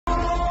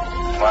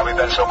Why we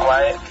been so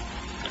quiet?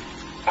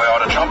 Where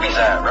all the Trumpies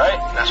at, right?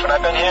 That's what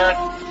I've been hearing.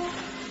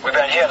 We've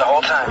been here the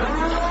whole time.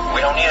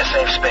 We don't need a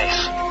safe space.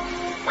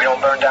 We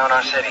don't burn down our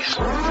cities.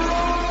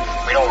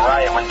 We don't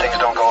riot when things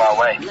don't go our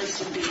way.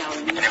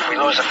 And if we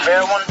lose a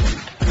fair one,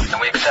 then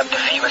we accept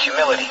defeat with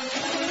humility.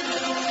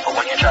 But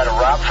when you try to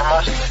rob from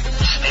us,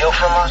 steal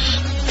from us,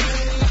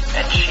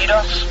 and cheat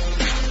us,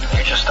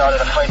 you just started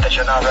a fight that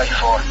you're not ready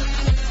for.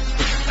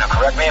 Now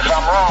correct me if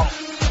I'm wrong,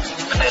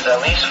 but there's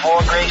at least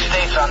 4 gray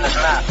states on this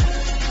map,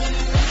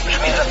 which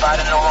means that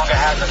Biden no longer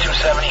has the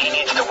 270 he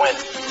needs to win,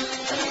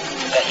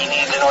 that he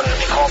needs in order to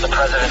be called the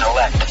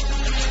president-elect.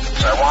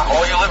 So I want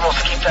all you liberals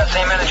to keep that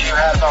same energy you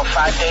had about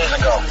 5 days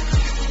ago,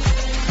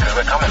 because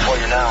we're coming for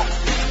you now.